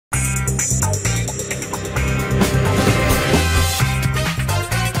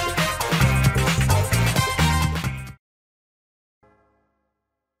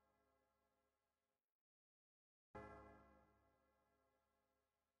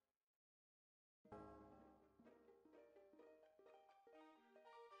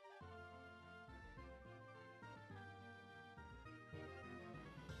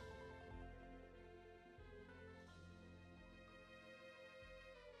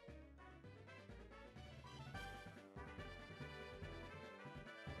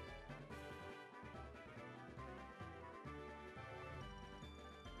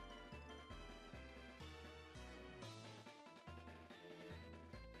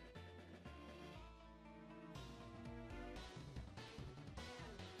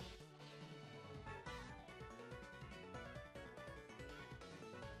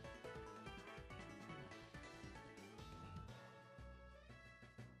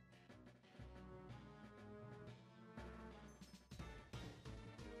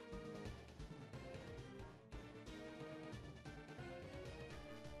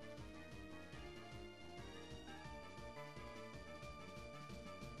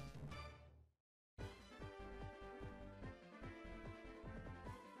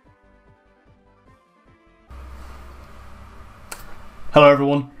Hello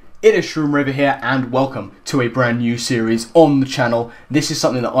everyone, it is Shroomraver here and welcome to a brand new series on the channel. This is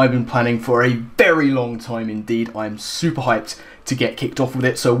something that I've been planning for a very long time indeed. I'm super hyped to get kicked off with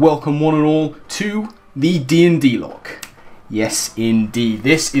it, so welcome one and all to the DnDLocke. Yes indeed,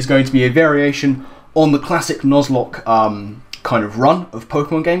 this is going to be a variation on the classic Nuzlocke kind of run of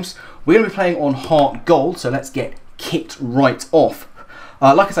Pokemon games. We're going to be playing on Heart Gold, so let's get kicked right off.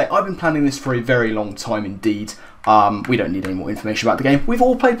 Like I say, I've been planning this for a very long time indeed. We don't need any more information about the game. We've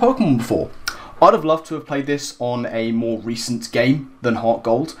all played Pokemon before. I'd have loved to have played this on a more recent game than Heart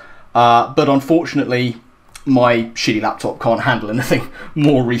Gold, but unfortunately my shitty laptop can't handle anything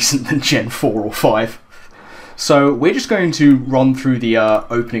more recent than Gen 4 or 5. So we're just going to run through the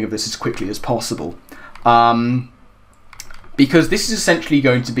opening of this as quickly as possible. Because this is essentially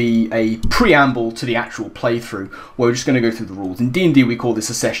going to be a preamble to the actual playthrough, where we're just going to go through the rules. In D&D we call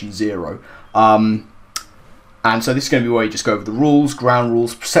this a Session 0. And so this is going to be where you just go over the rules, ground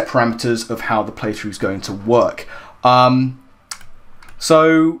rules, set parameters of how the playthrough is going to work.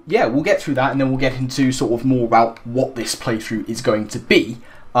 So yeah, we'll get through that and then we'll get into sort of more about what this playthrough is going to be.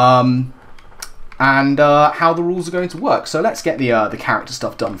 And how the rules are going to work. So let's get the character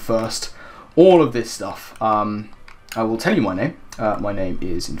stuff done first. All of this stuff. I will tell you my name. My name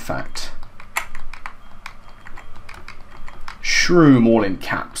is, in fact, Shroom, all in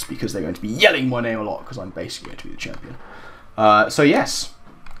caps, because they're going to be yelling my name a lot, because I'm basically going to be the champion. So yes,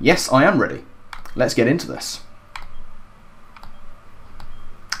 I am ready. Let's get into this.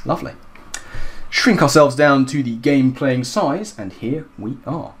 Lovely. Shrink ourselves down to the game playing size, and here we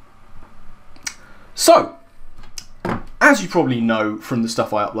are. So, as you probably know from the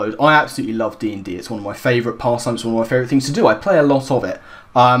stuff I upload, I absolutely love D&D. It's one of my favourite pastimes, one of my favourite things to do. I play a lot of it.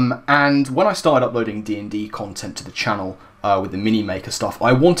 And when I started uploading D&D content to the channel with the Mini Maker stuff,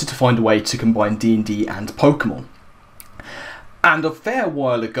 I wanted to find a way to combine D&D and Pokemon. And a fair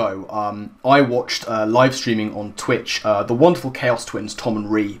while ago, I watched live streaming on Twitch the wonderful Chaos Twins, Tom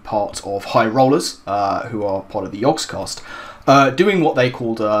and Ree, part of High Rollers, who are part of the Yogscast, doing what they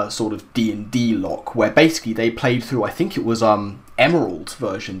called a sort of DnDLocke, where basically they played through, I think it was Emerald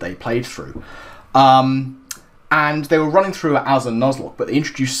version they played through. And they were running through it as a Nuzlocke, but they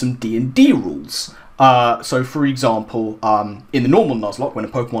introduced some D&D rules. So for example, in the normal Nuzlocke, when a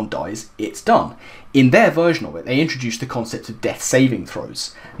Pokemon dies, it's done. In their version of it, they introduced the concept of death saving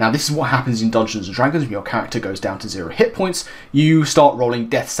throws. Now this is what happens in Dungeons and Dragons. When your character goes down to 0 hit points, you start rolling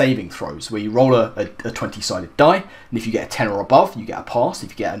death saving throws, where you roll a 20-sided die, and if you get a 10 or above, you get a pass.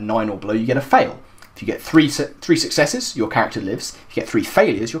 If you get a 9 or below, you get a fail. If you get three successes, your character lives. If you get 3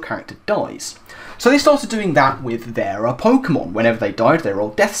 failures, your character dies. So they started doing that with their Pokemon. Whenever they died, they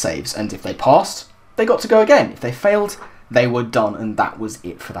rolled death saves, and if they passed, they got to go again. If they failed, they were done, and that was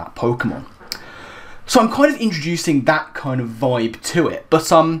it for that Pokemon. So I'm kind of introducing that kind of vibe to it, but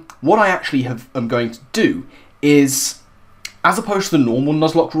what I actually am going to do is, as opposed to the normal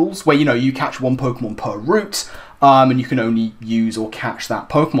Nuzlocke rules, where you catch 1 Pokemon per route, and you can only use or catch that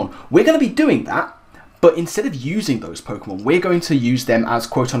Pokemon, we're going to be doing that, but instead of using those Pokemon, we're going to use them as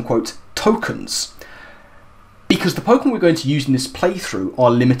quote-unquote tokens. Because the Pokemon we're going to use in this playthrough are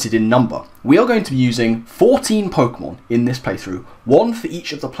limited in number. We are going to be using 14 Pokemon in this playthrough, 1 for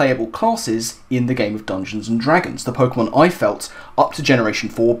each of the playable classes in the game of Dungeons and Dragons. The Pokemon I felt, up to Generation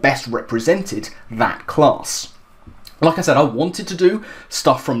 4, best represented that class. Like I said, I wanted to do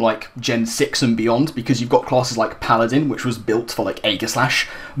stuff from like Gen 6 and beyond, because you've got classes like Paladin, which was built for like Aegislash,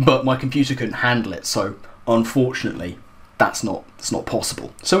 but my computer couldn't handle it, so unfortunately that's not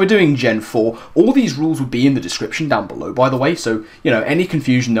possible. So we're doing Gen 4. All these rules will be in the description down below, by the way, so, any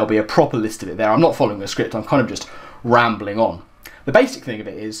confusion, there'll be a proper list of it there. I'm not following the script, I'm kind of just rambling on. The basic thing of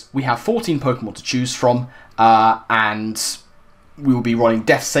it is, we have 14 Pokemon to choose from, and we will be running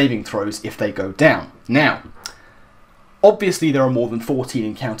death saving throws if they go down. Now, obviously there are more than 14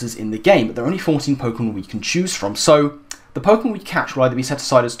 encounters in the game, but there are only 14 Pokemon we can choose from, so the Pokemon we catch will either be set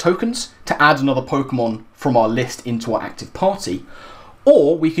aside as tokens to add another Pokemon from our list into our active party,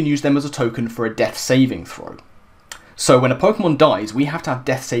 or we can use them as a token for a death saving throw. So when a Pokemon dies, we have to have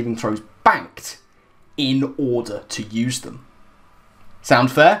death saving throws banked in order to use them.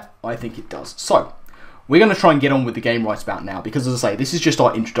 Sound fair? I think it does. So, we're going to try and get on with the game right about now, because as I say, this is just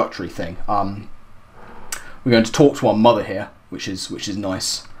our introductory thing. We're going to talk to our mother here, which is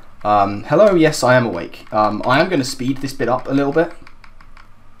nice. Hello, yes, I am awake. I am going to speed this bit up a little bit,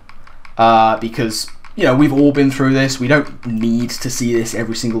 because, we've all been through this. We don't need to see this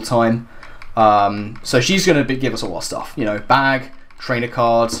every single time. So she's going to give us all our stuff. Bag, trainer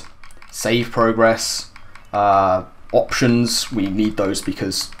cards, save progress, options. We need those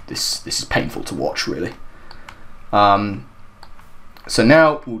because this is painful to watch, really. So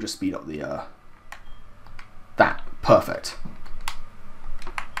now we'll just speed up the that. Perfect.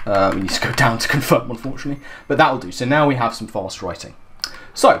 We need to go down to confirm, unfortunately, but that'll do. So now we have some fast writing.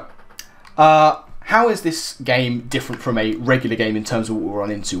 So, how is this game different from a regular game in terms of what we'll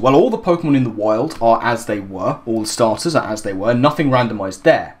run into? Well, all the Pokemon in the wild are as they were. All the starters are as they were. Nothing randomized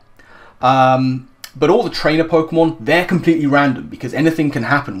there. But all the trainer Pokemon, they're completely random because anything can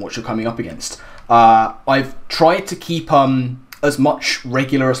happen what you're coming up against. I've tried to keep as much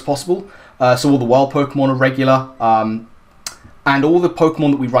regular as possible. So all the wild Pokemon are regular. And all the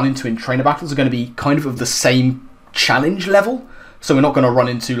Pokemon that we run into in trainer battles are going to be kind of the same challenge level. So we're not going to run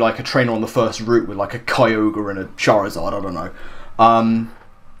into like a trainer on the first route with like a Kyogre and a Charizard, I don't know.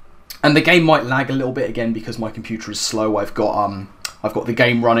 And the game might lag a little bit again because my computer is slow. I've got the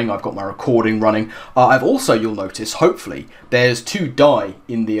game running, I've got my recording running. I've also, you'll notice, hopefully, there's two die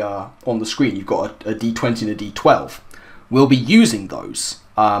in the on the screen. You've got a D20 and a D12. We'll be using those.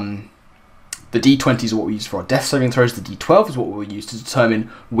 The D20s are what we use for our death saving throws. The D12 is what we'll use to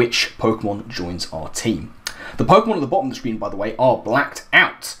determine which Pokemon joins our team. The Pokemon at the bottom of the screen, by the way, are blacked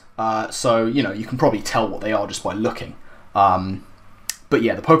out. So, you know, you can probably tell what they are just by looking. But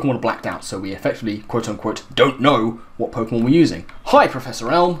yeah, the Pokemon are blacked out, so we effectively, quote-unquote, don't know what Pokemon we're using. Hi, Professor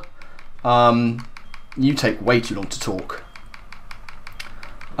Elm. You take way too long to talk.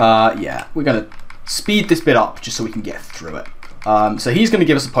 Yeah, we're going to speed this bit up just so we can get through it. So he's going to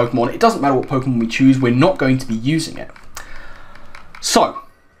give us a Pokemon. It doesn't matter what Pokemon we choose, we're not going to be using it. So,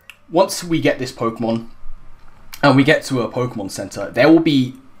 once we get this Pokemon, and we get to a Pokemon Center, there will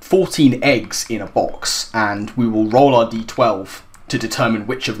be 14 eggs in a box, and we will roll our D12 to determine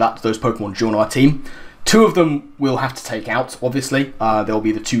which of those Pokemon join our team. Two of them we'll have to take out, obviously. There'll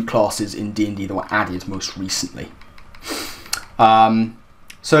be the two classes in D&D that were added most recently.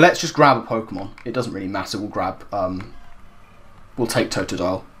 So let's just grab a Pokemon. It doesn't really matter. We'll take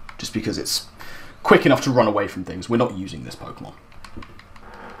Totodile, just because it's quick enough to run away from things. We're not using this Pokemon.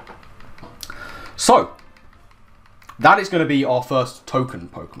 So, that is going to be our first token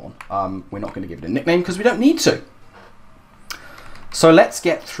Pokemon. We're not going to give it a nickname because we don't need to. So let's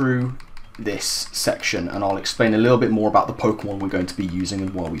get through this section and I'll explain a little bit more about the Pokemon we're going to be using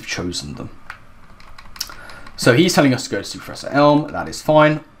and why we've chosen them. So he's telling us to go to Professor Elm. That is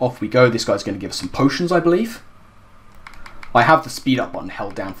fine. Off we go. This guy's going to give us some potions, I believe. I have the speed up button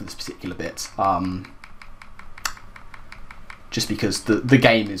held down for this particular bit. Just because the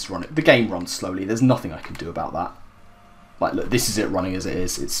game is running. The game runs slowly. There's nothing I can do about that. Like, look, this is it running as it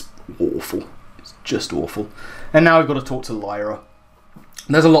is. It's awful. It's just awful. And now we've got to talk to Lyra.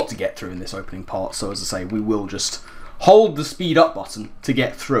 There's a lot to get through in this opening part, so as I say, we will just hold the speed up button to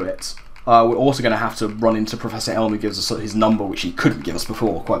get through it. We're also going to have to run into Professor Elm, who gives us his number, which he couldn't give us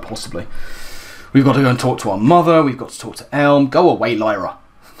before, quite possibly. We've got to go and talk to our mother, we've got to talk to Elm. Go away, Lyra.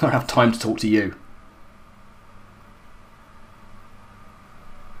 I don't have time to talk to you.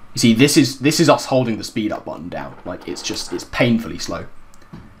 You see, this is us holding the speed up button down. Like, it's painfully slow.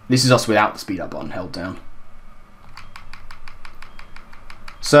 This is us without the speed up button held down.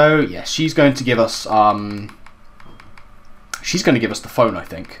 So, yes, she's going to give us the phone, I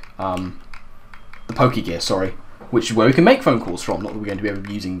think. The Pokegear, sorry. Which is where we can make phone calls from. Not that we're going to be able to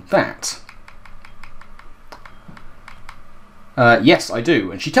be using that. Yes, I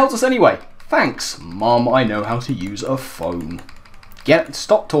do. And she tells us anyway. Thanks, Mum, I know how to use a phone.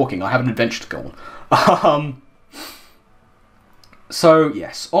 Stop talking, I have an adventure to go on. So,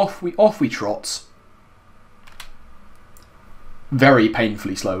 yes, off we trot. Very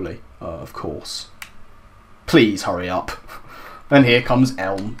painfully slowly, of course. Please hurry up. And here comes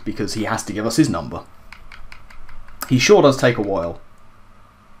Elm, because he has to give us his number. He sure does take a while.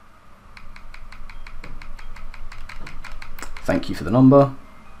 Thank you for the number.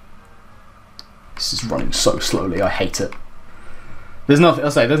 This is running so slowly, I hate it. There's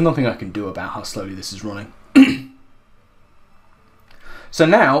nothing I can do about how slowly this is running. So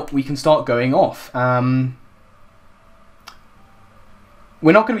now we can start going off.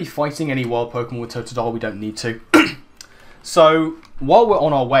 We're not going to be fighting any wild Pokemon with Totodile, we don't need to. So while we're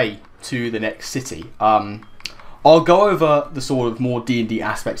on our way to the next city, I'll go over the sort of more D&D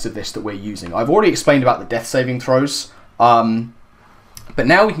aspects of this that we're using. I've already explained about the death saving throws. But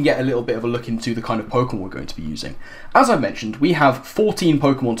now we can get a little bit of a look into the kind of Pokemon we're going to be using. As I mentioned, we have 14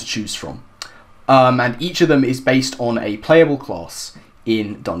 Pokemon to choose from. And each of them is based on a playable class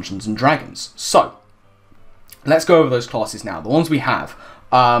in Dungeons and Dragons. So, let's go over those classes now. The ones we have.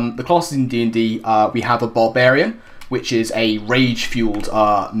 The classes in D&D, we have a Barbarian, which is a rage-fueled,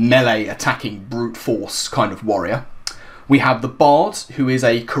 melee attacking brute force kind of warrior. We have the Bard, who is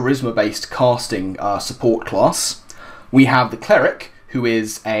a charisma-based casting support class. We have the Cleric, who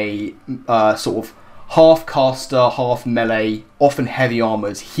is a sort of half caster, half melee, often heavy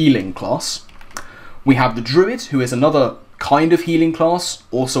armoured healing class. We have the Druid, who is another kind of healing class,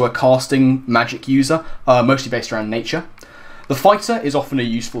 also a casting magic user, mostly based around nature. The Fighter is often a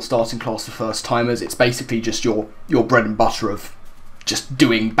useful starting class for first timers. It's basically just your bread and butter of just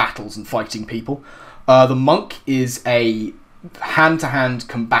doing battles and fighting people. The Monk is a hand-to-hand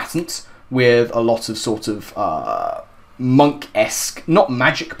combatant with a lot of sort of monk-esque, not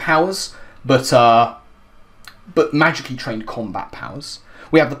magic powers, but magically trained combat powers.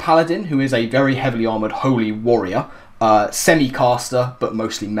 We have the Paladin, who is a very heavily armoured holy warrior, semi-caster, but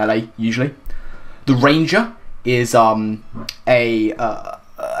mostly melee, usually. The Ranger is a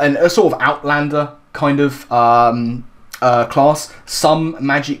sort of outlander kind of class. Some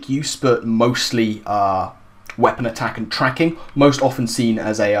magic use, but mostly weapon attack and tracking, most often seen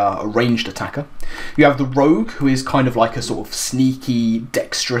as a ranged attacker. You have the Rogue, who is kind of like a sort of sneaky,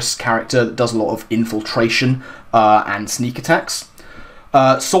 dexterous character that does a lot of infiltration and sneak attacks.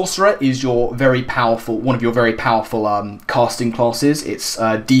 Sorcerer is your very powerful, one of your very powerful casting classes. It's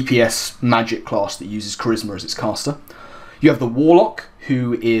a DPS magic class that uses charisma as its caster. You have the Warlock,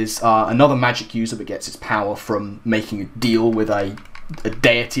 who is another magic user but gets its power from making a deal with a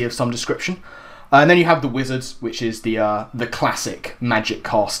deity of some description. And then you have the Wizard, which is the classic magic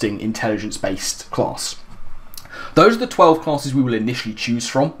casting intelligence-based class. Those are the 12 classes we will initially choose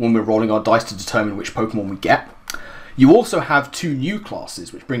from when we're rolling our dice to determine which Pokemon we get. You also have 2 new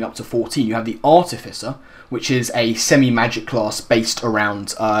classes, which bring up to 14. You have the Artificer, which is a semi-magic class based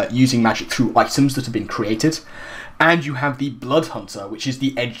around using magic through items that have been created. And you have the Blood Hunter, which is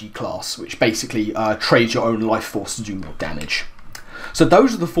the edgy class, which basically trades your own life force to do more damage. So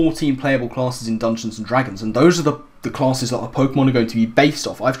those are the 14 playable classes in Dungeons and Dragons, and those are the classes that our Pokemon are going to be based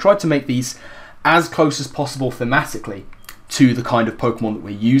off. I've tried to make these as close as possible thematically to the kind of Pokemon that we're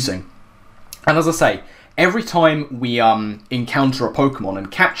using. And as I say, every time we encounter a Pokemon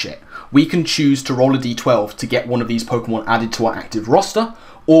and catch it, we can choose to roll a d12 to get one of these Pokemon added to our active roster,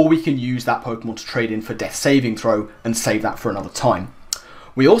 or we can use that Pokemon to trade in for Death Saving Throw and save that for another time.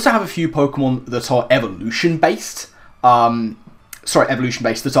 We also have a few Pokemon that are evolution-based,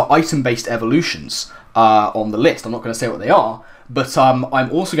 that are item-based evolutions on the list. I'm not going to say what they are, but I'm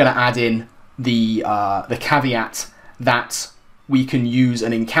also going to add in the caveat that we can use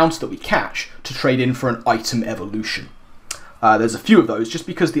an encounter that we catch to trade in for an item evolution. There's a few of those, just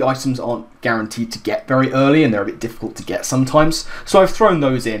because the items aren't guaranteed to get very early and they're a bit difficult to get sometimes. So I've thrown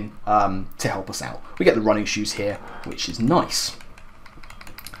those in to help us out. We get the running shoes here, which is nice.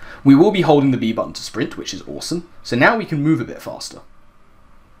 We will be holding the B button to sprint, which is awesome. So now we can move a bit faster,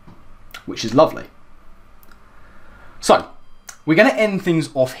 which is lovely. So we're going to end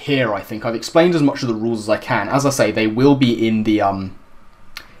things off here, I think. I've explained as much of the rules as I can. As I say, they will be in the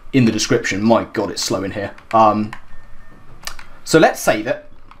description. My God, it's slow in here. So let's save it.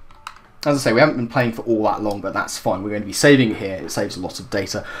 As I say, we haven't been playing for all that long, but that's fine. We're going to be saving it here. It saves a lot of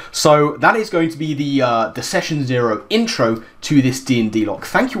data. So that is going to be the Session 0 intro to this DnDLocke.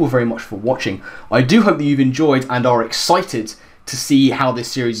 Thank you all very much for watching. I do hope that you've enjoyed and are excited to see how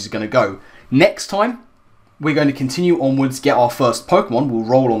this series is going to go. Next time, we're going to continue onwards, get our first Pokemon. We'll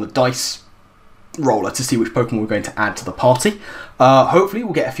roll on the dice roller to see which Pokemon we're going to add to the party. Hopefully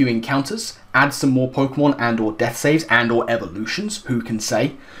we'll get a few encounters, add some more Pokemon and or death saves and or evolutions, who can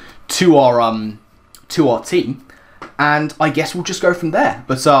say, to our team, and I guess we'll just go from there.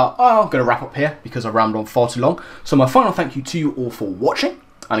 But I'm going to wrap up here because I rambled on far too long. So my final thank you to you all for watching,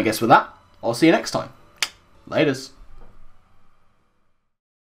 and I guess with that, I'll see you next time. Laters.